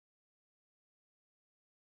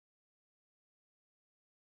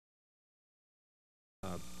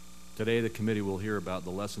Today, the committee will hear about the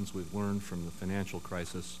lessons we've learned from the financial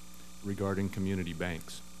crisis regarding community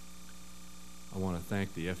banks. I want to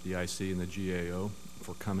thank the FDIC and the GAO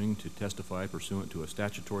for coming to testify pursuant to a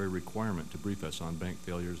statutory requirement to brief us on bank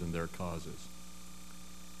failures and their causes.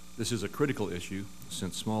 This is a critical issue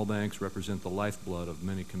since small banks represent the lifeblood of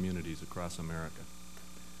many communities across America,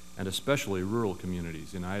 and especially rural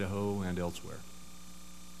communities in Idaho and elsewhere.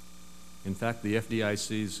 In fact, the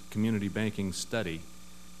FDIC's community banking study,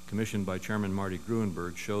 commissioned by Chairman Marty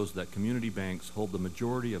Gruenberg, shows that community banks hold the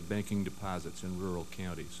majority of banking deposits in rural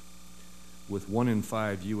counties, with 1 in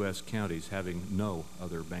 5 U.S. counties having no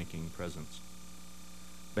other banking presence.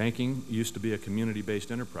 Banking used to be a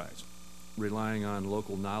community-based enterprise, relying on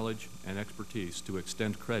local knowledge and expertise to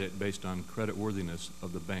extend credit based on creditworthiness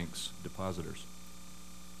of the bank's depositors.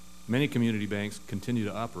 Many community banks continue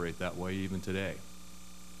to operate that way even today.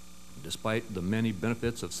 Despite the many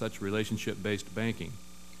benefits of such relationship-based banking,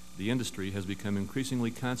 the industry has become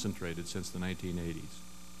increasingly concentrated since the 1980s.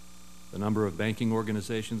 The number of banking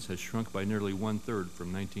organizations has shrunk by nearly 1/3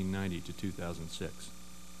 from 1990 to 2006.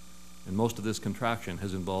 And most of this contraction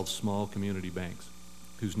has involved small community banks,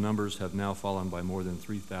 whose numbers have now fallen by more than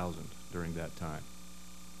 3,000 during that time.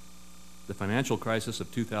 The financial crisis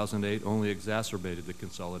of 2008 only exacerbated the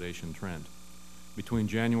consolidation trend. Between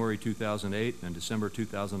January 2008 and December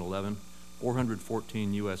 2011,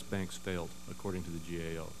 414 U.S. banks failed, according to the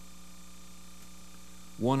GAO.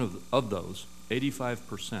 One of those,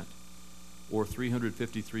 85%, or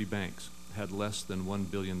 353 banks, had less than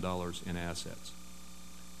 $1 billion in assets.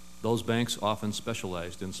 Those banks often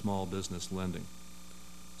specialized in small business lending,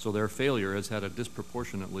 so their failure has had a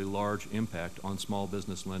disproportionately large impact on small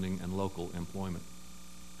business lending and local employment.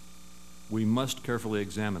 We must carefully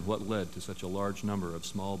examine what led to such a large number of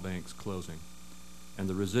small banks closing and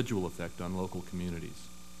the residual effect on local communities.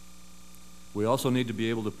 We also need to be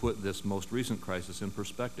able to put this most recent crisis in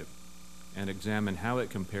perspective and examine how it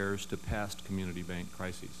compares to past community bank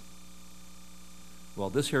crises. While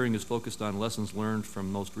this hearing is focused on lessons learned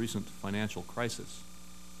from most recent financial crisis,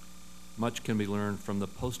 much can be learned from the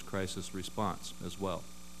post-crisis response as well.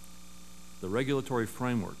 The regulatory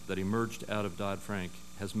framework that emerged out of Dodd-Frank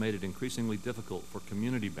has made it increasingly difficult for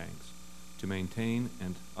community banks to maintain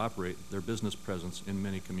and operate their business presence in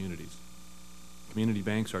many communities. Community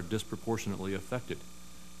banks are disproportionately affected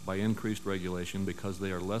by increased regulation because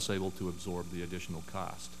they are less able to absorb the additional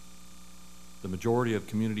cost. The majority of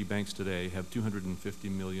community banks today have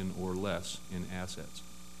 $250 million or less in assets,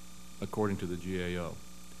 according to the GAO,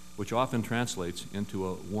 which often translates into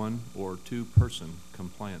a 1 or 2 person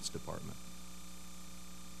compliance department.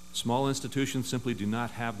 Small institutions simply do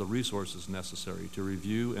not have the resources necessary to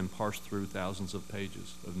review and parse through thousands of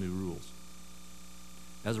pages of new rules.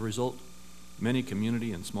 As a result, many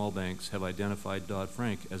community and small banks have identified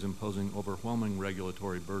Dodd-Frank as imposing overwhelming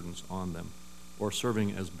regulatory burdens on them or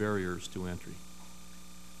serving as barriers to entry.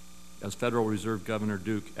 As Federal Reserve Governor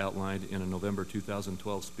Duke outlined in a November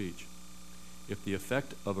 2012 speech, if the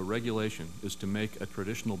effect of a regulation is to make a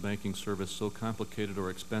traditional banking service so complicated or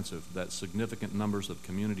expensive that significant numbers of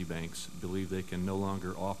community banks believe they can no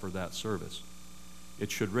longer offer that service, it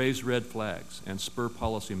should raise red flags and spur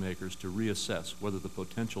policymakers to reassess whether the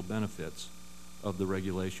potential benefits of the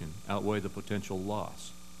regulation outweigh the potential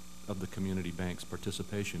loss of the community bank's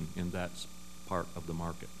participation in that part of the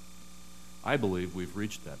market. I believe we've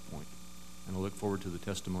reached that point, and I look forward to the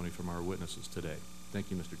testimony from our witnesses today.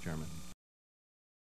 Thank you, Mr. Chairman.